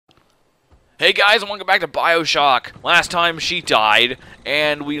Hey guys, and welcome back to Bioshock. Last time she died,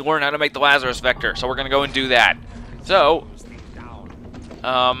 and we learned how to make the Lazarus Vector, so we're gonna go and do that. So,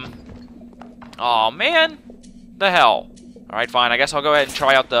 aw man, the hell. Alright, fine, I guess I'll go ahead and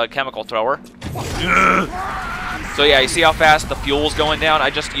try out the chemical thrower. So yeah, you see how fast the fuel's going down?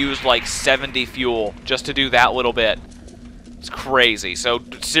 I just used like 70 fuel just to do that little bit. It's crazy, so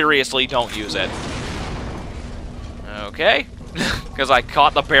seriously, don't use it. Okay. Because I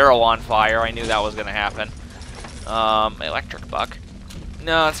caught the barrel on fire. I knew that was going to happen. Electric buck.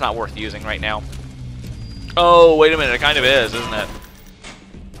 No, it's not worth using right now. Oh, wait a minute. It kind of is, isn't it?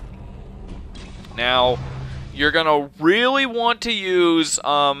 Now, you're going to really want to use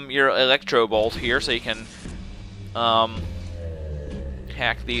your electro bolt here so you can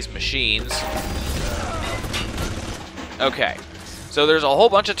hack these machines. Okay. So there's a whole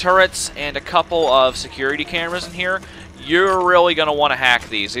bunch of turrets and a couple of security cameras in here. You're really going to want to hack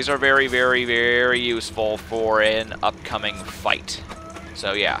these. These are very, very, very useful for an upcoming fight.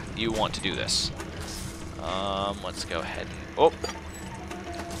 So yeah, you want to do this. Let's go ahead and... Oh!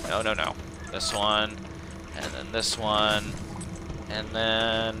 No, no, no. This one. And then this one. And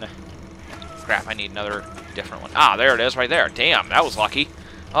then... Crap, I need another different one. Ah, there it is right there. Damn, that was lucky.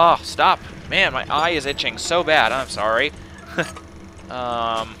 Oh, stop. Man, my eye is itching so bad. I'm sorry.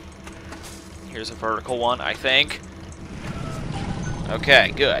 Here's a vertical one, I think.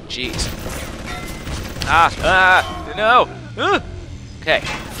 Okay, good. Jeez. No! Okay,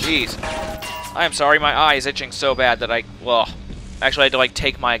 jeez. I'm sorry, my eye is itching so bad that well, actually I had to, like,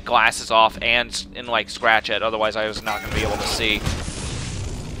 take my glasses off and like, scratch it, otherwise I was not going to be able to see.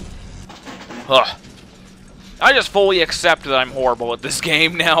 Ugh. I just fully accept that I'm horrible at this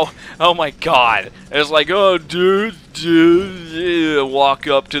game now. Oh my god. It's like, oh, dude, walk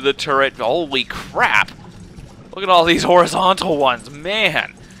up to the turret. Holy crap. Look at all these horizontal ones,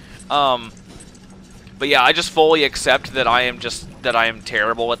 man. But yeah, I just fully accept that I am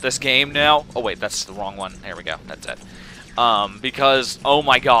terrible at this game now. Oh wait, that's the wrong one. There we go. That's it. Because oh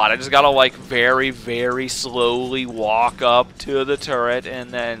my god, I just gotta like very, very slowly walk up to the turret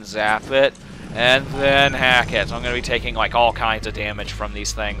and then zap it and then hack it. So I'm gonna be taking like all kinds of damage from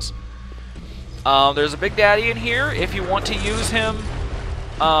these things. There's a Big Daddy in here if you want to use him.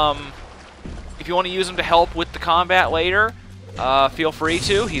 If you want to use him to help with the combat later, feel free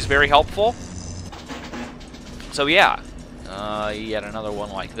to. He's very helpful. So yeah, yet another one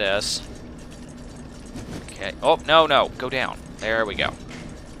like this. Okay. Oh, no, no. Go down. There we go.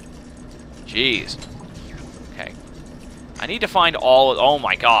 Jeez. Okay. I need to find all... Oh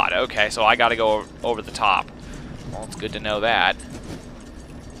my god. Okay, so I gotta go over the top. Well, it's good to know that.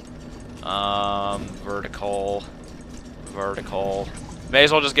 Vertical. Vertical. May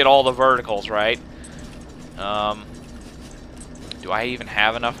as well just get all the verticals, right? Do I even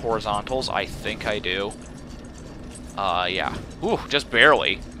have enough horizontals? I think I do. Yeah. Ooh, just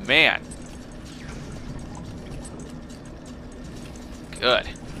barely. Man. Good.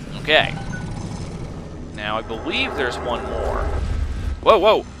 Okay. Now, I believe there's one more. Whoa,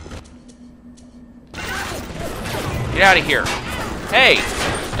 whoa! Get out of here. Hey!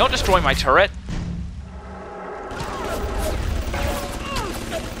 Don't destroy my turret.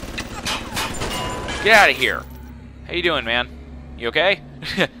 Get out of here. How you doing, man? You okay?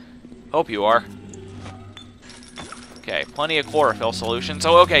 Hope you are. Okay, plenty of chlorophyll solution.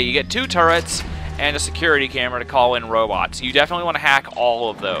 So, okay, you get 2 turrets and a security camera to call in robots. You definitely want to hack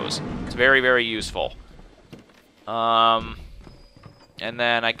all of those. It's very, very useful. And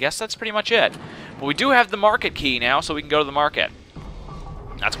then I guess that's pretty much it. But we do have the market key now, so we can go to the market.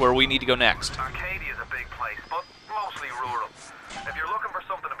 That's where we need to go next. Arcadia is a big place, but mostly rural. If you're looking for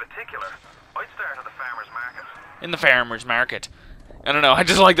something in particular, I'd start at the farmer's market. In the farmer's market. I don't know, I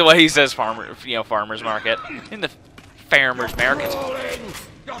just like the way he says farmer's market. In the farmer's market.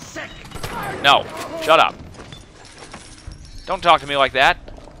 No, shut up. Don't talk to me like that.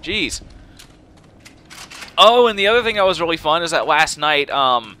 Jeez. Oh, and the other thing that was really fun is that last night, me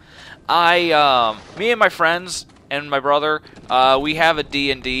and my friends and my brother, we have a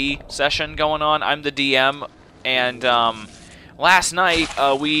D&D session going on. I'm the DM, and last night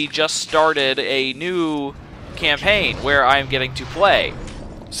we just started a new campaign where I'm getting to play.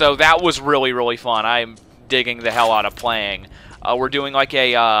 So that was really, really fun. I'm digging the hell out of playing. We're doing like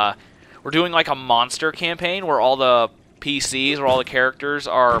a monster campaign where all the PCs, where all the characters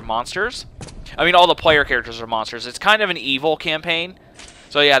are monsters. I mean, all the player characters are monsters. It's kind of an evil campaign.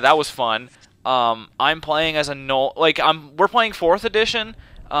 So yeah, that was fun. I'm playing as a we're playing 4th edition.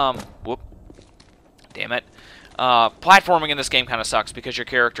 Whoop. Damn it. Platforming in this game kind of sucks because your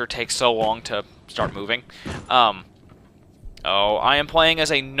character takes so long to start moving. Oh, I am playing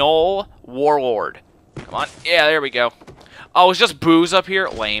as a Gnoll Warlord. Come on. Yeah, there we go. Oh, it's just booze up here?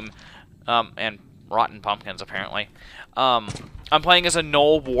 Lame. And rotten pumpkins, apparently. I'm playing as a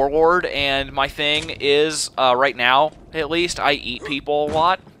Gnoll Warlord, and my thing is, right now, at least, I eat people a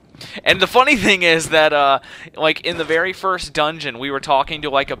lot. And the funny thing is that, like, in the very first dungeon, we were talking to,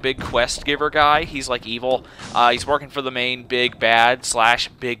 like, a big quest giver guy. He's, like, evil. He's working for the main big bad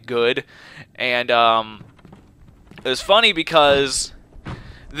 / big good. And, it was funny because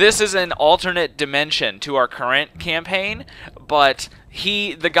this is an alternate dimension to our current campaign, but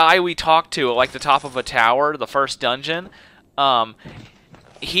the guy we talked to, like, the top of a tower, the first dungeon,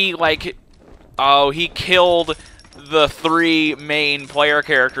 he, like, he killed the 3 main player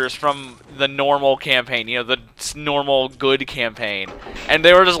characters from the normal campaign, you know, the normal good campaign. And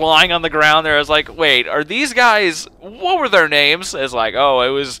they were just lying on the ground there. I was like, wait, are these guys, what were their names? It's like, oh, it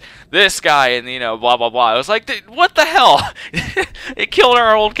was this guy and, you know, blah, blah, blah. I was like, what the hell? It killed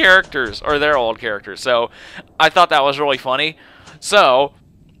our old characters, or their old characters. So I thought that was really funny. So,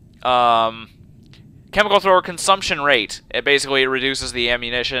 chemical thrower consumption rate. It basically reduces the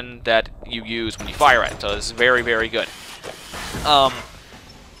ammunition that you use when you fire it. So it's very, very good.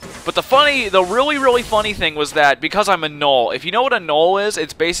 But the really, really funny thing was that because I'm a Gnoll, if you know what a Gnoll is,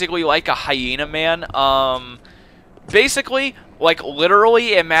 it's basically like a hyena man. Basically, like,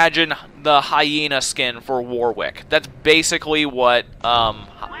 literally imagine the hyena skin for Warwick. That's basically what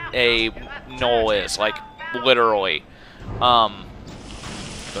a Gnoll is, like, literally. Go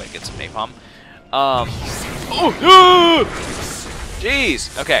ahead and get some napalm.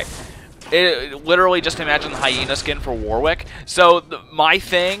 Jeez. Okay. Literally just imagine the hyena skin for Warwick. So my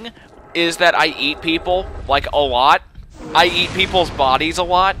thing is that I eat people, like, a lot. I eat people's bodies a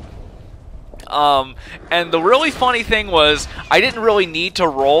lot. And the really funny thing was, I didn't really need to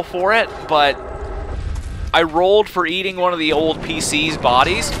roll for it, but I rolled for eating one of the old PC's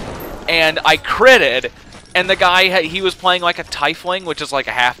bodies, and I critted. And the guy, he was playing like a tiefling, which is like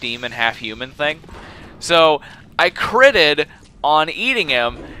a half demon, half human thing. So I critted on eating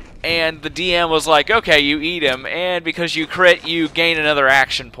him, and the DM was like, okay, you eat him, and because you crit, you gain another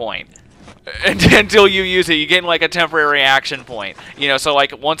action point. Until you use it, you gain like a temporary action point. You know, so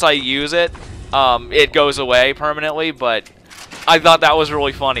like once I use it, it goes away permanently, but I thought that was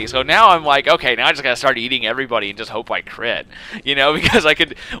really funny. So now I'm like, okay, now I just gotta start eating everybody and just hope I crit. You know, because I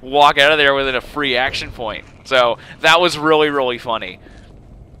could walk out of there with a free action point. So that was really, really funny.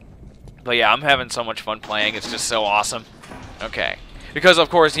 But yeah, I'm having so much fun playing. It's just so awesome. Okay. Because,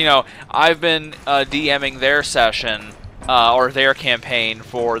 of course, you know, I've been DMing their session, or their campaign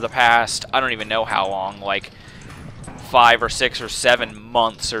for the past, I don't even know how long, like 5 or 6 or 7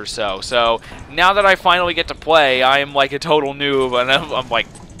 months or so. So now that I finally get to play, I am like a total noob, and I'm like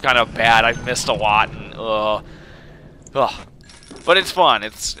kind of bad. I've missed a lot, and but it's fun.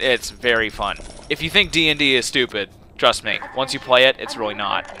 It's very fun. If you think D&D is stupid, trust me. Once you play it, it's really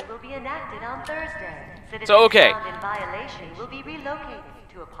not. So okay.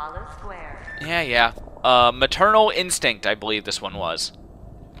 Yeah. Maternal Instinct, I believe this one was.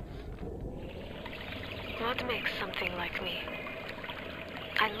 What makes something like me?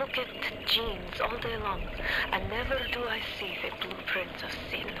 I look at genes all day long, and never do I see the blueprint of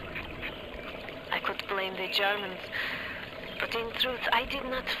sin. I could blame the Germans, but in truth I did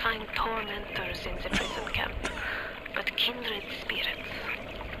not find tormentors in the prison camp, but kindred spirits.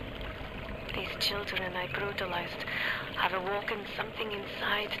 These children I brutalized have awoken something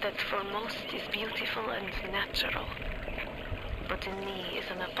inside that for most is beautiful and natural, but in me is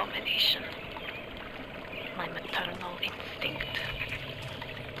an abomination. My maternal instinct.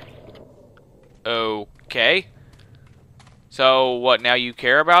 Okay. So, what, now you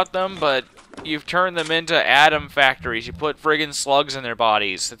care about them, but you've turned them into atom factories. You put friggin' slugs in their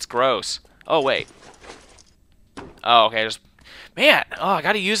bodies. It's gross. Oh, wait. Oh, okay, just... Man, oh, I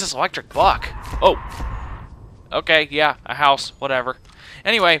gotta use this electric buck. Oh. Okay, yeah, a house, whatever.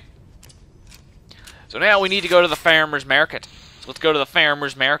 Anyway. So now we need to go to the FAERMERS MAERKIT. So let's go to the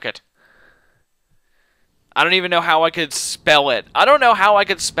FAERMERS MAERKIT. I don't even know how I could spell it. I don't know how I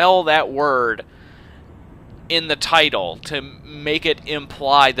could spell that word in the title to make it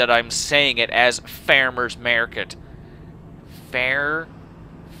imply that I'm saying it as FAERMERS MAERKIT. FAERMERS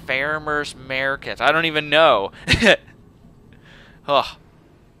MAERKIT. I don't even know. Ugh.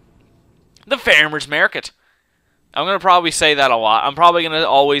 The FAERMERS MAERKIT. I'm going to probably say that a lot. I'm probably going to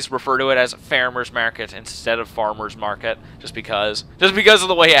always refer to it as FAERMERS MAERKIT instead of Farmer's Market, just because of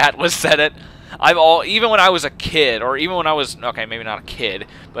the way Atlas said it. even when I was a kid, or even when I was, okay, maybe not a kid,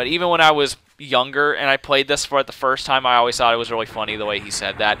 but even when I was younger and I played this for the first time, I always thought it was really funny the way he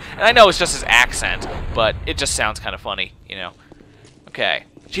said that. And I know it's just his accent, but it just sounds kind of funny, you know. Okay.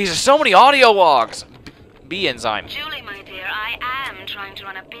 Jeez, there's so many audio logs. B enzyme. Julie, my dear, I am trying to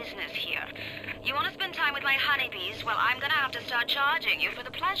run a business here. You want to spend time with my honeybees? Well, I'm gonna have to start charging you for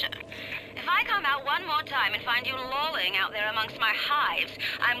the pleasure. If I come out one more time and find you lolling out there amongst my hives,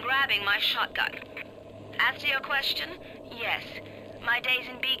 I'm grabbing my shotgun. As to your question, yes, my days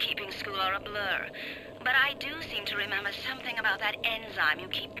in beekeeping school are a blur. But I do seem to remember something about that enzyme you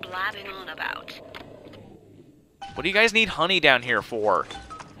keep blabbing on about. What do you guys need honey down here for?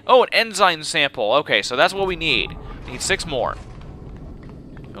 Oh, an enzyme sample. Okay, so that's what we need. We need 6 more.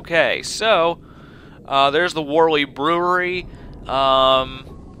 Okay, so there's the Worley Brewery, the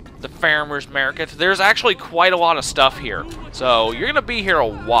FAERMERS MAERKIT. There's actually quite a lot of stuff here, so you're gonna be here a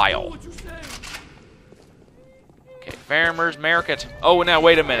while. Okay, FAERMERS MAERKIT. Oh, now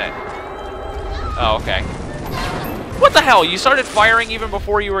wait a minute. Oh, okay. What the hell? You started firing even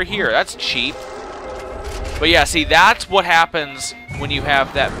before you were here. That's cheap. But yeah, see, that's what happens when you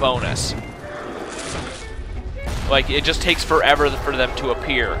have that bonus. Like, it just takes forever for them to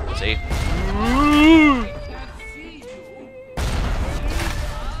appear. See?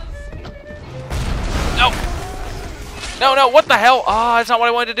 No! No, no, what the hell? Ah, that's not what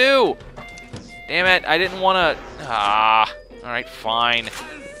I wanted to do! Damn it, I didn't want to... Ah, alright, fine.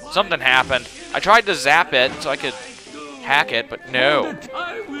 Something happened. I tried to zap it so I could hack it, but no.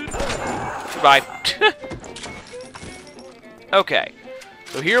 Goodbye. Okay,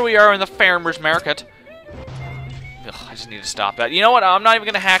 so here we are in the FAERMERS MAERKIT. Ugh, I just need to stop that. You know what? I'm not even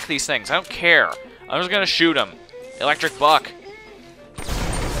going to hack these things. I don't care. I'm just going to shoot them. Electric buck.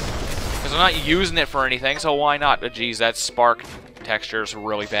 Because I'm not using it for anything, so why not? Oh, geez, that spark texture is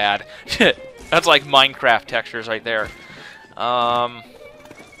really bad. That's like Minecraft textures right there. No.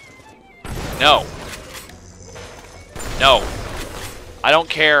 No. I don't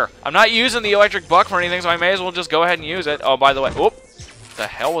care. I'm not using the electric buck for anything, so I may as well just go ahead and use it. Oh, by the way, whoop. What the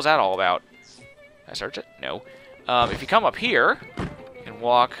hell was that all about? Can I search it? No. If you come up here, you can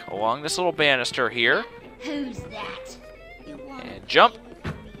walk along this little banister here. Who's that? And jump.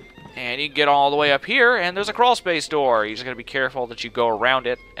 And you can get all the way up here, and there's a crawl space door. You just gotta be careful that you go around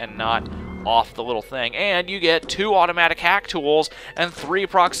it and not off the little thing. And you get 2 automatic hack tools and 3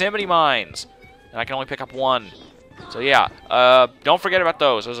 proximity mines. And I can only pick up 1. So yeah, don't forget about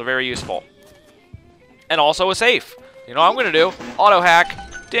those. Those are very useful. And also a safe. You know what I'm gonna do? Auto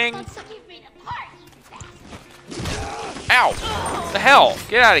hack. Ding. Ow! The hell?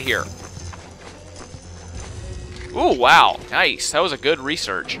 Get out of here. Ooh, wow. Nice. That was a good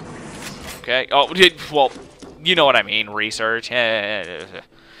research. Okay. Oh, well, you know what I mean. Research. Ew,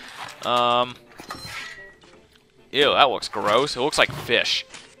 that looks gross. It looks like fish.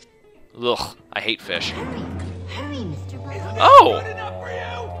 Ugh, I hate fish. Hurry, Mr. Buzz. Oh!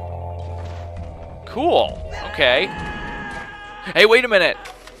 Cool. Okay. Hey, wait a minute.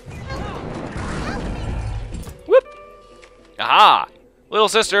 Whoop. Aha! Little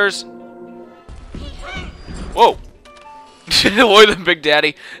sisters. Whoa. Look at the Big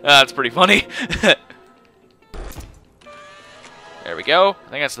Daddy. That's pretty funny. There we go. I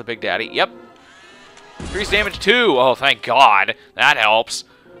think that's the Big Daddy. Yep. Increased damage 2. Oh, thank God. That helps.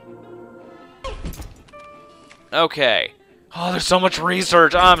 Okay. Oh, there's so much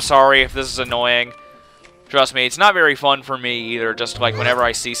research. I'm sorry if this is annoying. Trust me, it's not very fun for me either. Just like whenever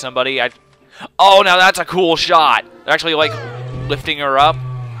I see somebody, Oh, now that's a cool shot. They're actually like lifting her up.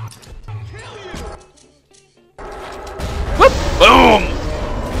 Whoop! Boom!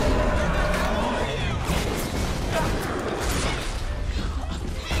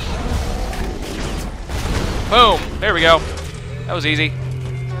 Boom! There we go. That was easy.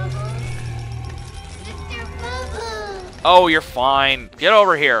 Oh, you're fine. Get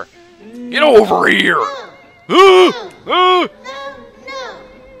over here. Get over here!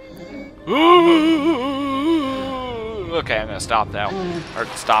 Okay, I'm gonna stop now. Or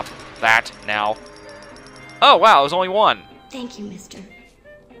stop that now. Oh, wow, there's only 1. Thank you, mister.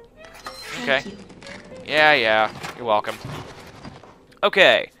 Okay. Thank you. Yeah, you're welcome.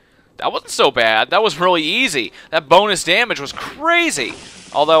 Okay. That wasn't so bad. That was really easy. That bonus damage was crazy.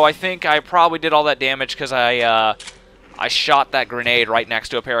 Although I think I probably did all that damage because I shot that grenade right next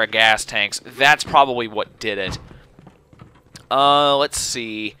to a pair of gas tanks. That's probably what did it. Let's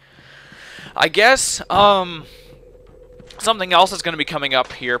see. I guess, something else is going to be coming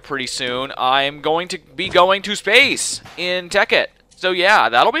up here pretty soon. I'm going to be going to space in Tekkit. So yeah,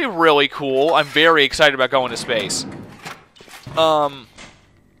 that'll be really cool. I'm very excited about going to space.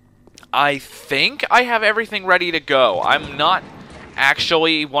 I think I have everything ready to go. I'm not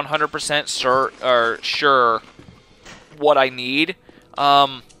actually 100% sure what I need.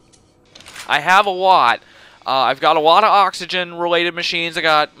 I have a lot. I've got a lot of oxygen-related machines. I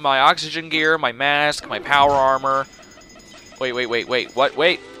got my oxygen gear, my mask, my power armor. Wait. What?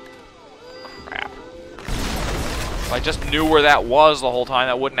 Wait. Crap. If I just knew where that was the whole time,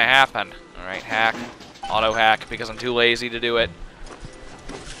 that wouldn't have happened. Alright, hack. Auto-hack, because I'm too lazy to do it.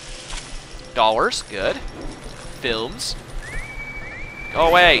 Dollars. Good. Films. Go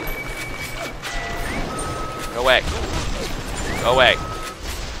away. Go away. Go away.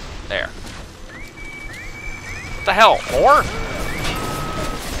 There. What the hell? More?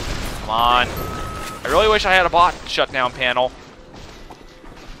 Come on. I really wish I had a bot shutdown panel.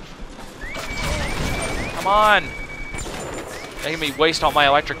 Come on. Making me waste all my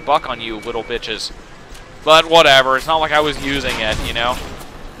electric buck on you little bitches. But whatever. It's not like I was using it, you know?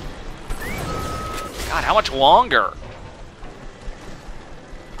 God, how much longer?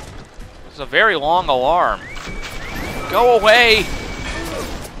 It's a very long alarm. Go away!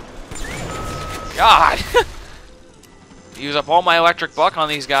 God! Use up all my electric buck on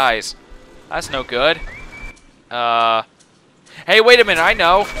these guys. That's no good. Hey, wait a minute, I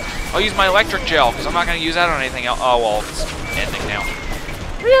know. I'll use my electric gel, because I'm not going to use that on anything else. Oh, well, it's ending now.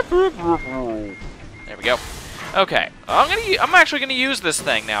 There we go. Okay, I'm actually going to use this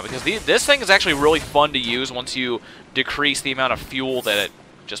thing now, because this thing is actually really fun to use once you decrease the amount of fuel that it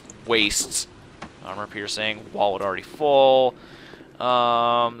just wastes. Armor piercing, wallet already full.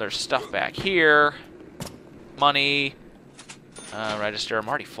 There's stuff back here. Money. Register, I'm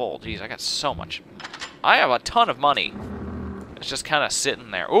already full. Jeez, I got so much. I have a ton of money. It's just kind of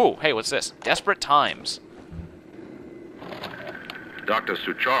sitting there. Ooh, hey, what's this? Desperate times. Dr.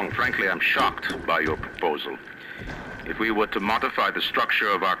 Suchong, frankly, I'm shocked by your proposal. If we were to modify the structure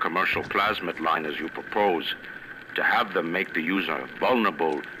of our commercial plasmid line as you propose, to have them make the user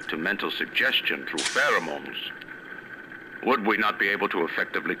vulnerable to mental suggestion through pheromones, would we not be able to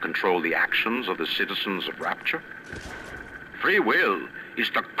effectively control the actions of the citizens of Rapture? Free will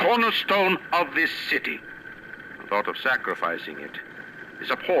is the cornerstone of this city. The thought of sacrificing it is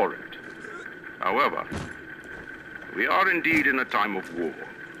abhorrent. However, we are indeed in a time of war.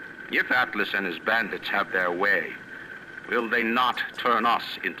 If Atlas and his bandits have their way, will they not turn us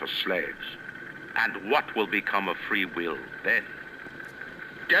into slaves? And what will become of free will then?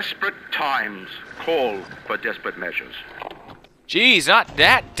 Desperate times call for desperate measures. Jeez, not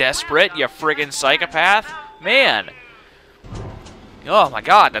that desperate, you friggin' psychopath. Man. Oh my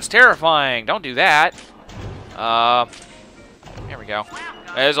god, that's terrifying. Don't do that. Here we go.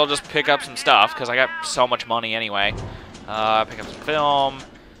 May as well just pick up some stuff, because I got so much money anyway. Pick up some film.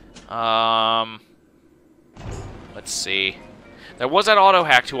 Let's see. There was that auto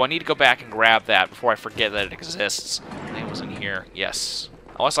hack tool. I need to go back and grab that before I forget that it exists. It was in here. Yes.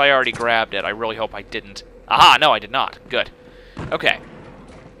 Unless I already grabbed it. I really hope I didn't. Aha! No, I did not. Good. Okay.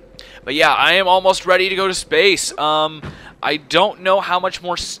 But yeah, I am almost ready to go to space. I don't know how much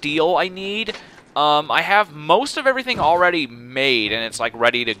more steel I need. I have most of everything already made, and it's like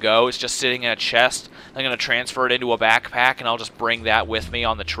ready to go. It's just sitting in a chest. I'm going to transfer it into a backpack, and I'll just bring that with me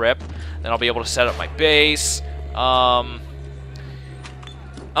on the trip. Then I'll be able to set up my base.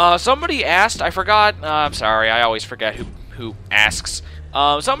 Somebody asked, I forgot, I'm sorry, I always forget who asks.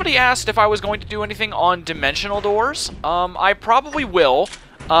 Somebody asked if I was going to do anything on dimensional doors. I probably will.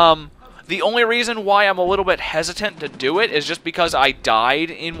 The only reason why I'm a little bit hesitant to do it is just because I died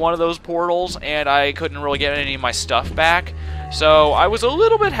in one of those portals and I couldn't really get any of my stuff back. So I was a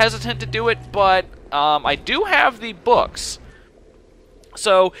little bit hesitant to do it, but I do have the books.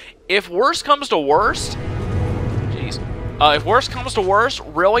 So if worst comes to worst, if worst comes to worst,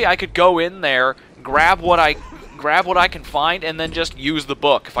 really I could go in there, grab what I can find, and then just use the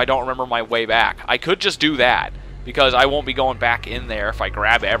book if I don't remember my way back. I could just do that, because I won't be going back in there if I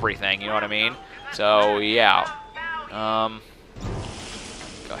grab everything, you know what I mean? So, yeah. Go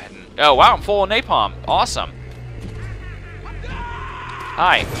ahead and... Oh, wow, I'm full of napalm. Awesome.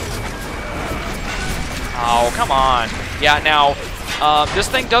 Hi. Oh, come on. Yeah, now, this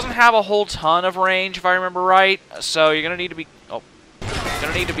thing doesn't have a whole ton of range, if I remember right, so you're going to need to be... Oh. You're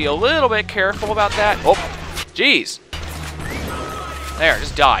going to need to be a little bit careful about that. Oh, jeez. There,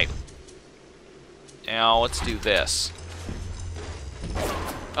 just died. Now, let's do this.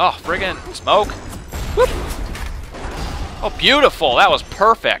 Oh, friggin' smoke. Whoop. Oh, beautiful. That was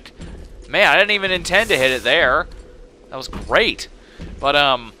perfect. Man, I didn't even intend to hit it there. That was great. But,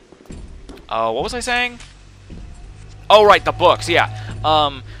 what was I saying? Oh, right, the books, yeah.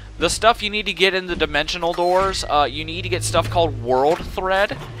 the stuff you need to get in the dimensional doors, you need to get stuff called World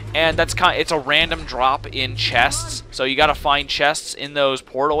Thread, and it's a random drop in chests. So you got to find chests in those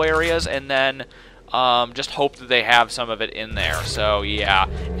portal areas, and then just hope that they have some of it in there. So yeah,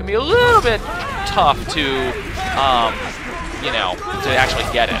 it can be a little bit tough to, you know, to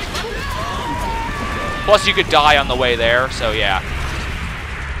actually get it. Plus, you could die on the way there. So yeah.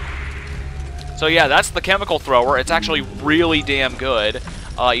 So yeah, that's the chemical thrower. It's actually really damn good.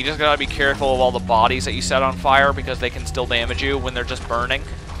 You just gotta be careful of all the bodies that you set on fire because they can still damage you when they're just burning.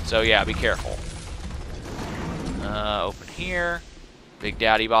 So yeah, be careful. Open here. Big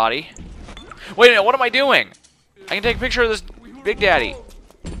Daddy body. Wait a minute, what am I doing? I can take a picture of this Big Daddy.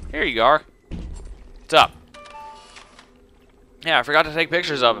 Here you are. What's up? Yeah, I forgot to take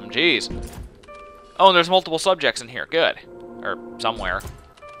pictures of him. Jeez. Oh, and there's multiple subjects in here. Good. Or somewhere.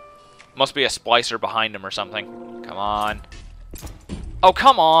 Must be a splicer behind him or something. Come on. Oh,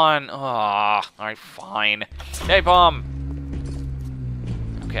 come on. Ah, alright, fine. Hey, bomb.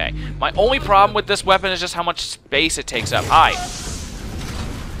 Okay. My only problem with this weapon is just how much space it takes up. Hi.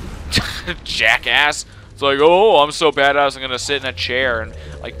 Jackass. It's like, oh, I'm so badass, I'm gonna sit in a chair and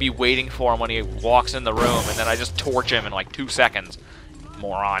like be waiting for him when he walks in the room, and then I just torch him in like 2 seconds.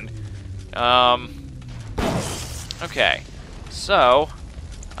 Moron. Okay. So,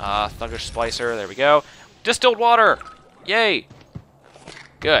 Thunder Splicer, there we go. Distilled water! Yay!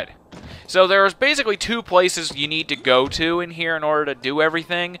 Good. So there's basically 2 places you need to go to in here in order to do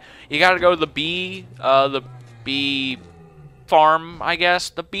everything. You gotta go to the bee farm, I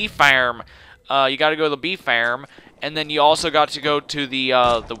guess? The bee farm. You gotta go to the bee farm, and then you also got to go to you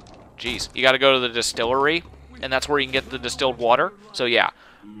gotta go to the distillery, and that's where you can get the distilled water. So yeah.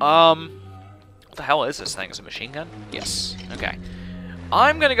 What the hell is this thing? Is it a machine gun? Yes. Okay.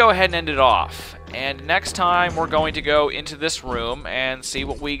 I'm going to go ahead and end it off. And next time, we're going to go into this room and see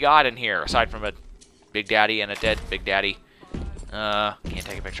what we got in here, aside from a Big Daddy and a dead Big Daddy. Can't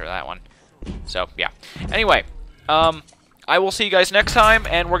take a picture of that one. So, yeah. Anyway, I will see you guys next time,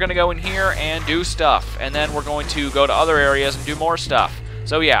 and we're going to go in here and do stuff. And then we're going to go to other areas and do more stuff.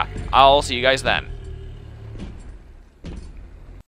 So, yeah, I'll see you guys then.